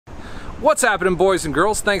What's happening, boys and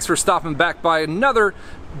girls? Thanks for stopping back by another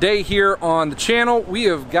day here on the channel. We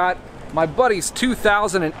have got my buddy's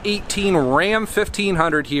 2018 Ram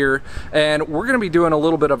 1500 here, and we're going to be doing a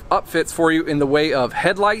little bit of upfits for you in the way of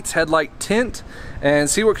headlights, headlight tint, and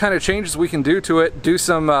see what kind of changes we can do to it. Do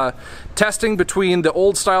some testing between the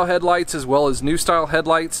old style headlights as well as new style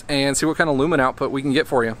headlights, and see what kind of lumen output we can get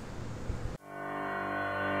for you.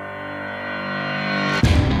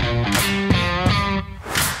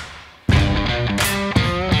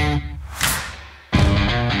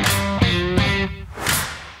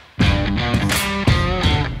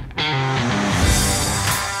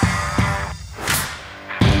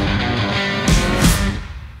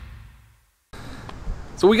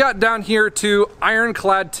 So we got down here to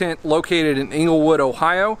Clad Tint, located in Englewood,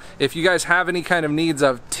 Ohio. If you guys have any kind of needs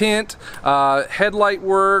of tint, headlight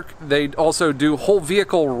work, they also do whole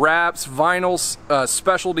vehicle wraps, vinyls,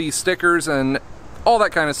 specialty stickers, and all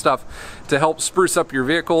that kind of stuff to help spruce up your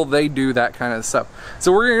vehicle. They do that kind of stuff.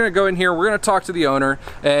 So we're going to go in here, we're going to talk to the owner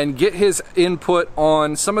and get his input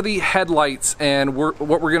on some of the headlights, and what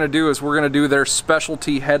we're going to do is we're going to do their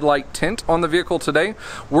specialty headlight tint on the vehicle today.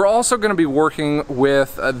 We're also going to be working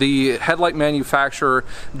with the headlight manufacturer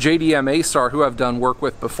JDMastar, who I've done work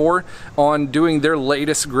with before, on doing their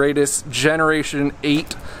latest greatest Generation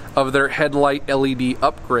 8 of their headlight LED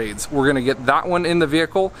upgrades. We're going to get that one in the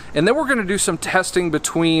vehicle, and then we're going to do some testing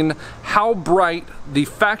between how bright the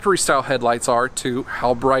factory style headlights are to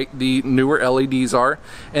how bright the newer LEDs are,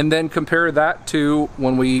 and then compare that to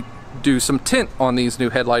when we do some tint on these new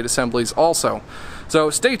headlight assemblies also. So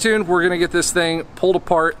stay tuned, we're going to get this thing pulled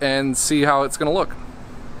apart and see how it's going to look.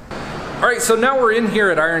 Alright, so now we're in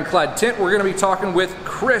here at Clad Tint. We're going to be talking with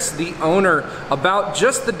Chris, the owner, about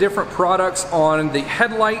just the different products on the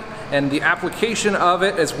headlight and the application of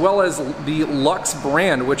it, as well as the Luxe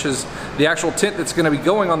brand, which is the actual tint that's going to be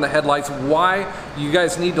going on the headlights, why you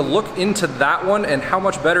guys need to look into that one and how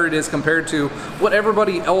much better it is compared to what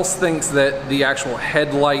everybody else thinks that the actual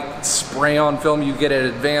headlight spray-on film you get at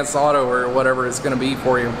Advanced Auto or whatever is going to be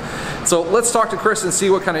for you. So let's talk to Chris and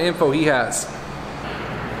see what kind of info he has.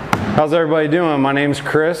 How's everybody doing? My name's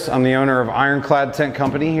Chris. I'm the owner of Clad Tint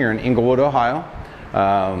Company here in Englewood, Ohio.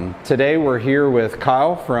 Today we're here with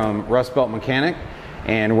Kyle from Rustbelt Mechanic,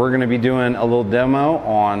 and we're going to be doing a little demo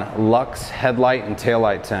on Luxe headlight and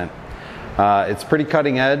taillight tint. It's pretty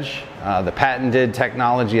cutting edge. The patented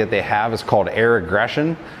technology that they have is called air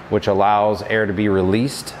aggression, which allows air to be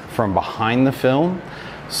released from behind the film.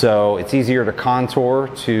 So it's easier to contour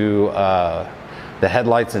to the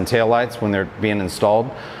headlights and taillights when they're being installed.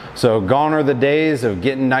 So gone are the days of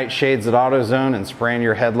getting night shades at AutoZone and spraying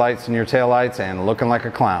your headlights and your taillights and looking like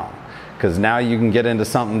a clown. Because now you can get into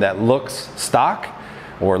something that looks stock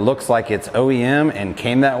or looks like it's OEM and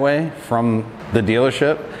came that way from the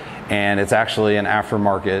dealership, and it's actually an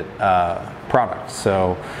aftermarket product.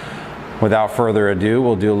 So without further ado,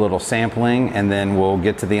 we'll do a little sampling and then we'll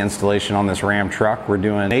get to the installation on this Ram truck. We're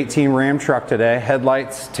doing an 18 Ram truck today,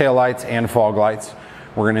 headlights, taillights, and fog lights.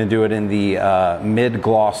 We're going to do it in the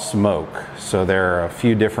mid-gloss smoke. So there are a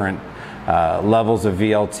few different levels of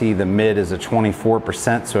VLT. The mid is a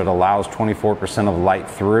 24%, so it allows 24% of light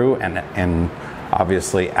through and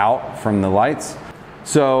obviously out from the lights.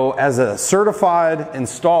 So as a certified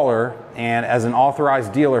installer and as an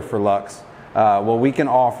authorized dealer for Luxe, what we can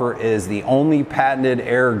offer is the only patented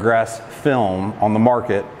air-aggress film on the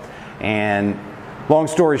market. And long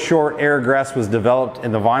story short, air-aggress was developed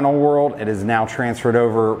in the vinyl world. It is now transferred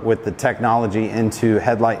over with the technology into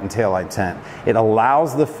headlight and taillight tint. It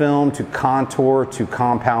allows the film to contour to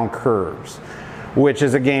compound curves, which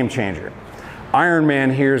is a game changer. Iron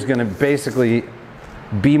Man here is going to basically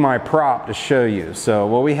be my prop to show you. So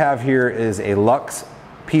what we have here is a Luxe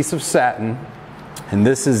piece of satin, and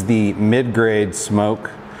this is the mid-grade smoke.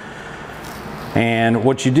 And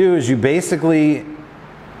what you do is you basically,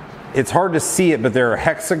 it's hard to see it, but there are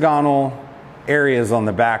hexagonal areas on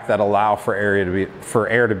the back that allow for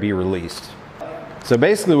air to be released. So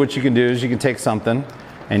basically what you can do is you can take something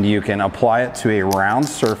and you can apply it to a round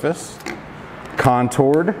surface,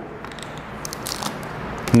 contoured,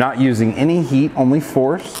 not using any heat, only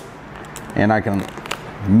force, and I can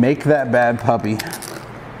make that bad puppy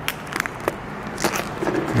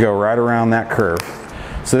go right around that curve.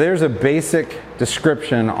 So there's a basic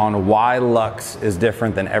description on why Luxe is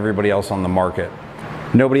different than everybody else on the market.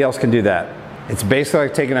 Nobody else can do that. It's basically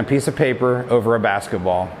like taking a piece of paper over a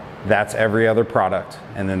basketball. That's every other product,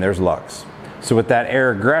 and then there's Luxe. So with that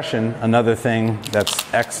air aggression, another thing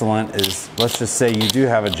that's excellent is, let's just say you do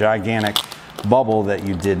have a gigantic bubble that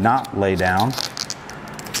you did not lay down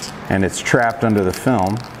and it's trapped under the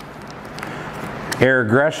film. Air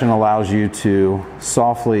aggression allows you to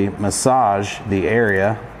softly massage the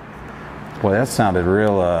area. Boy, that sounded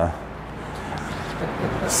real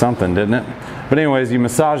something, didn't it? But anyways, you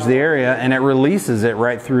massage the area and it releases it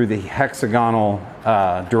right through the hexagonal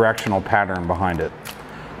directional pattern behind it.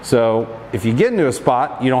 So if you get into a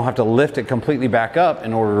spot, you don't have to lift it completely back up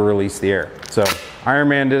in order to release the air. So Iron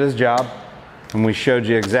Man did his job and we showed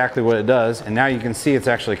you exactly what it does. And now you can see it's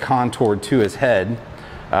actually contoured to his head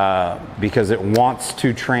because it wants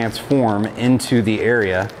to transform into the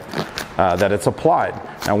area that it's applied.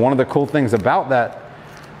 Now, one of the cool things about that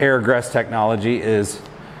air egress technology is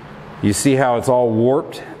you see how it's all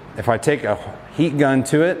warped. If I take a heat gun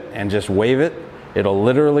to it and just wave it, it'll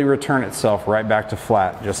literally return itself right back to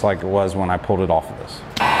flat, just like it was when I pulled it off of this.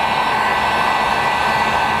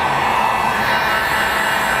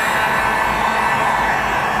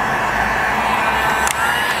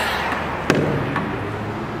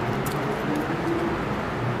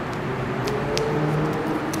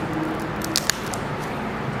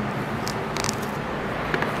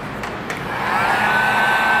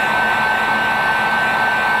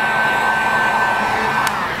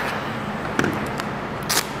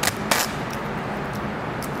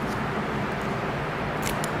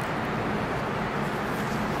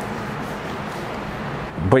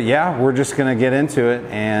 But yeah, we're just gonna get into it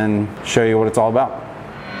and show you what it's all about.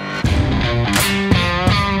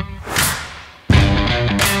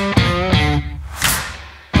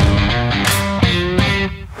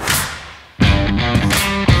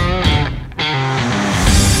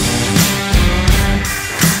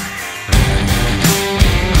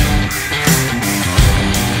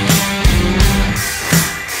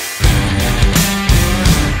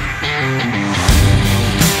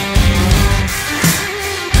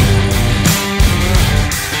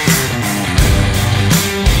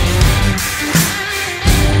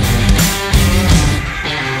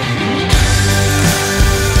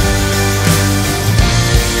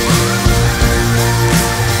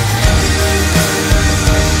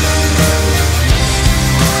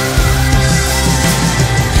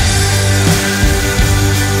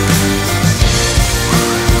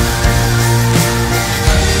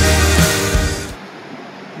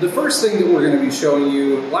 The first thing that we're going to be showing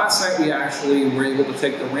you, last night we actually were able to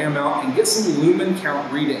take the RAM out and get some lumen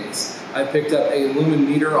count readings. I picked up a lumen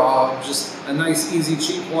meter, just a nice, easy,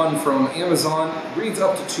 cheap one from Amazon. It reads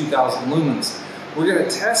up to 2,000 lumens. We're going to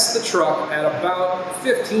test the truck at about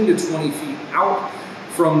 15 to 20 feet out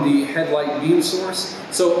from the headlight beam source.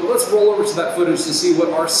 So let's roll over to that footage to see what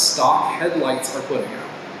our stock headlights are putting out.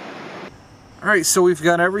 All right, so we've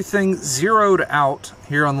got everything zeroed out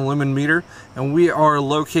here on the lumen meter, and we are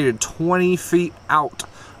located 20 feet out,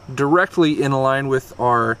 directly in line with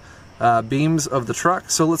our beams of the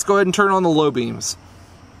truck. So let's go ahead and turn on the low beams.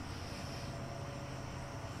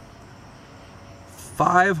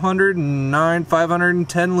 509,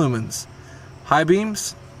 510 lumens. High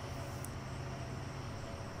beams,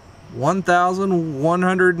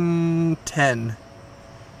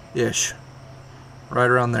 1,110-ish, right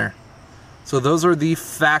around there. So those are the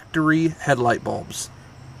factory headlight bulbs.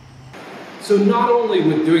 So not only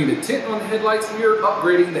with doing the tint on the headlights, we are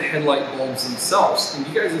upgrading the headlight bulbs themselves. And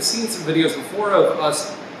you guys have seen some videos before of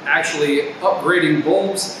us actually upgrading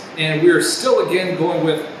bulbs, and we are still again going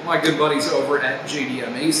with my good buddies over at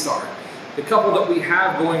JDMastar. The couple that we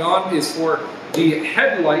have going on is for the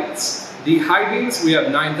headlights, the high beams. We have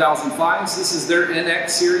 9005s. This is their NX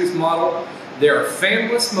series model. They're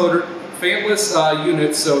fanless motor, fanless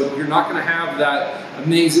units, so you're not going to have that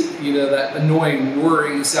amazing, that annoying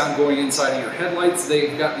whirring sound going inside of your headlights.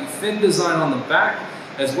 They've got the fin design on the back,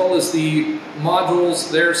 as well as the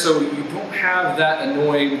modules there, so you don't have that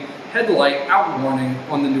annoying headlight out warning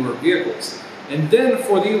on the newer vehicles. And then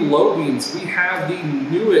for the low beams, we have the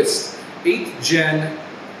newest 8th gen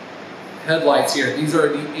headlights here. These are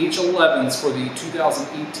the H11s for the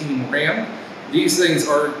 2018 Ram. These things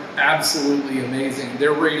are absolutely amazing.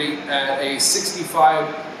 They're rated at a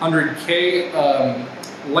 6500K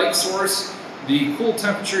light source, the cool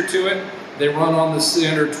temperature to it. They run on the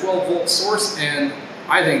standard 12 volt source, and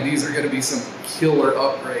I think these are going to be some killer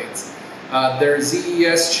upgrades. Their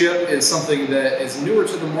ZES chip is something that is newer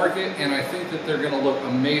to the market, and I think that they're going to look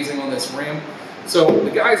amazing on this Ram. So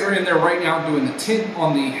the guys are in there right now doing the tint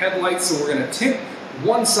on the headlights, so we're going to tint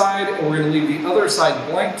one side and we're going to leave the other side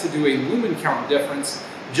blank to do a lumen count difference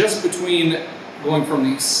just between going from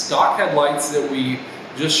the stock headlights that we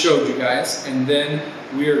just showed you guys, and then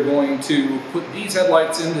we are going to put these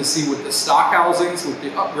headlights in to see with the stock housings with the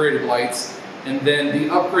upgraded lights, and then the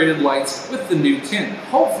upgraded lights with the new tint.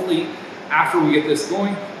 Hopefully after we get this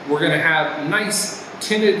going, we're going to have nice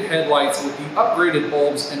tinted headlights with the upgraded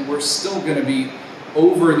bulbs, and we're still going to be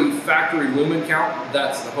over the factory lumen count.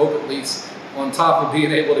 That's the hope, at least, on top of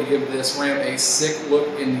being able to give this ramp a sick look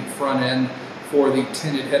in the front end for the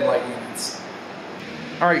tinted headlight units.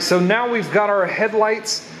 All right, so now we've got our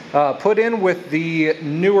headlights put in with the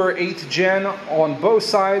newer 8th gen on both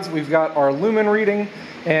sides. We've got our lumen reading,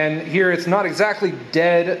 and here it's not exactly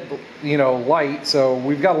dead, you know, light, so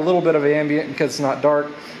we've got a little bit of ambient because it's not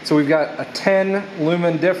dark. So we've got a 10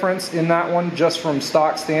 lumen difference in that one just from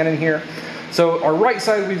stock standing here. So our right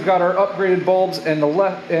side, we've got our upgraded bulbs, and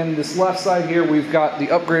this left side here, we've got the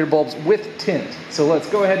upgraded bulbs with tint. So let's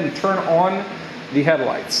go ahead and turn on the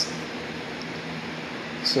headlights.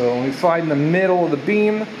 So we find the middle of the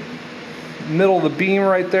beam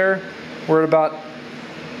right there. We're at about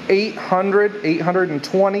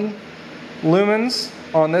 820 lumens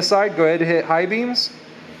on this side. Go ahead and hit high beams.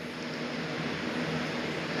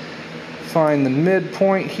 Find the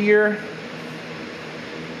midpoint here.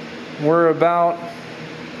 We're about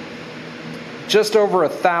just over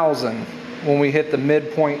 1,000 when we hit the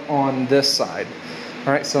midpoint on this side.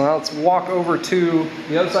 All right, so now let's walk over to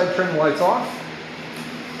the other side, turn the lights off.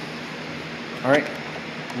 All right,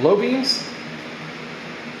 low beams.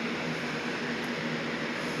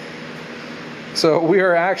 So we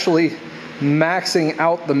are actually maxing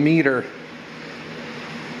out the meter.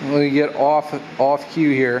 Let me get off cue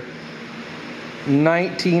here.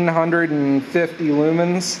 1950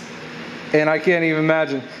 lumens. And I can't even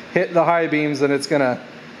imagine, hit the high beams and it's gonna,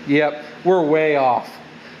 yep, we're way off.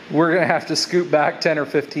 We're gonna have to scoot back 10 or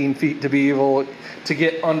 15 feet to be able to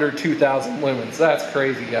get under 2,000 lumens. That's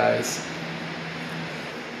crazy, guys.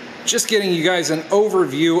 Just getting you guys an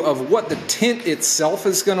overview of what the tint itself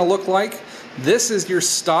is gonna look like. This is your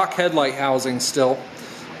stock headlight housing still.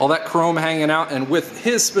 All that chrome hanging out, and with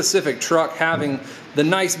his specific truck having the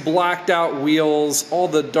nice blacked out wheels, all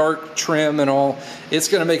the dark trim and all, it's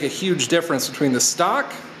gonna make a huge difference between the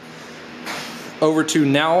stock over to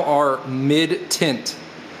now our mid tint.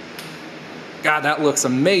 God, that looks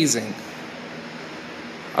amazing.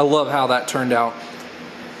 I love how that turned out.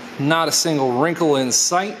 Not a single wrinkle in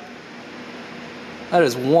sight. That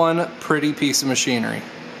is one pretty piece of machinery.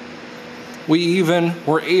 We even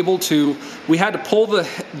were able to, we had to pull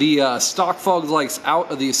the stock fog lights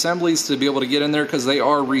out of the assemblies to be able to get in there because they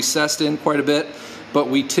are recessed in quite a bit, but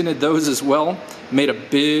we tinted those as well. Made a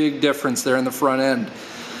big difference there in the front end.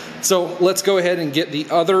 So let's go ahead and get the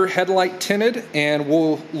other headlight tinted, and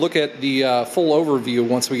we'll look at the full overview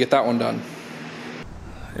once we get that one done.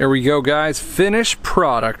 There we go, guys. Finished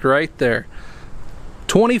product right there.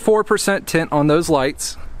 24% tint on those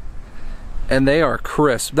lights, and they are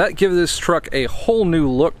crisp. That gives this truck a whole new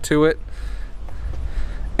look to it,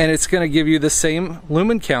 and it's going to give you the same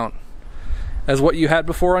lumen count as what you had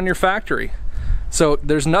before on your factory. So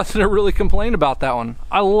there's nothing to really complain about that one.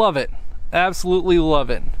 I love it. Absolutely love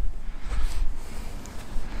it.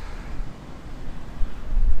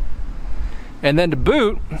 And then to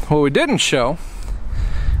boot, what we didn't show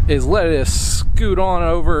is let us scoot on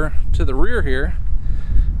over to the rear here,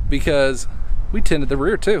 because we tinted the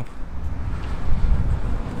rear too.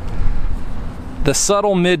 The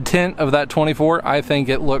subtle mid tint of that 24, I think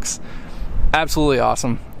it looks absolutely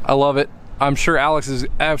awesome. I love it. I'm sure Alex is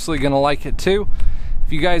absolutely gonna like it too.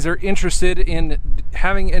 If you guys are interested in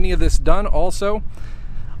having any of this done also,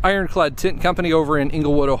 Clad Tint Company over in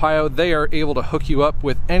Englewood, Ohio, they are able to hook you up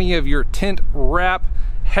with any of your tint, wrap,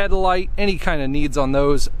 headlight, any kind of needs on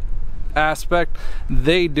those aspect.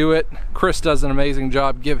 They do it. Chris does an amazing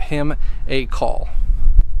job. Give him a call.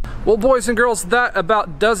 Well, boys and girls, that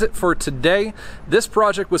about does it for today. This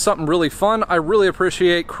project was something really fun. I really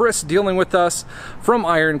appreciate Chris dealing with us from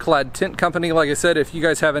Clad Tint Company. Like I said, if you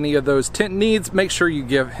guys have any of those tint needs, make sure you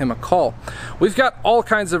give him a call. We've got all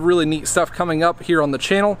kinds of really neat stuff coming up here on the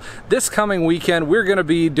channel. This coming weekend, we're going to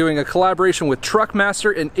be doing a collaboration with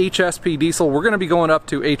Truckmaster and HSP Diesel. We're going to be going up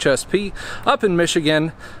to HSP up in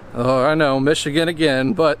Michigan. Oh, I know, Michigan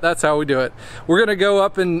again, but that's how we do it. We're gonna go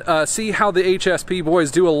up and see how the HSP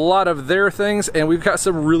boys do a lot of their things, and we've got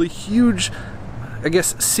some really huge, I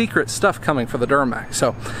guess, secret stuff coming for the Duramax.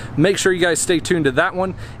 So make sure you guys stay tuned to that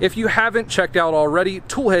one. If you haven't checked out already,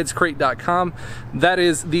 ToolHeadsCrate.com. That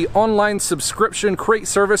is the online subscription crate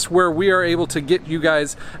service where we are able to get you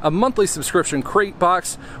guys a monthly subscription crate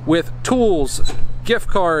box with tools, gift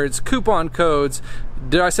cards, coupon codes.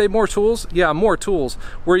 Did I say more tools? Yeah, more tools,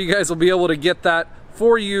 where you guys will be able to get that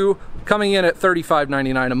for you, coming in at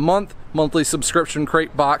 $35.99 a month, monthly subscription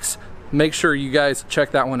crate box. Make sure you guys check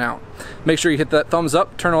that one out. Make sure you hit that thumbs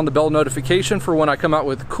up, turn on the bell notification for when I come out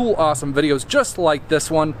with cool, awesome videos just like this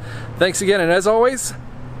one. Thanks again, and as always,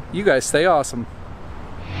 you guys stay awesome.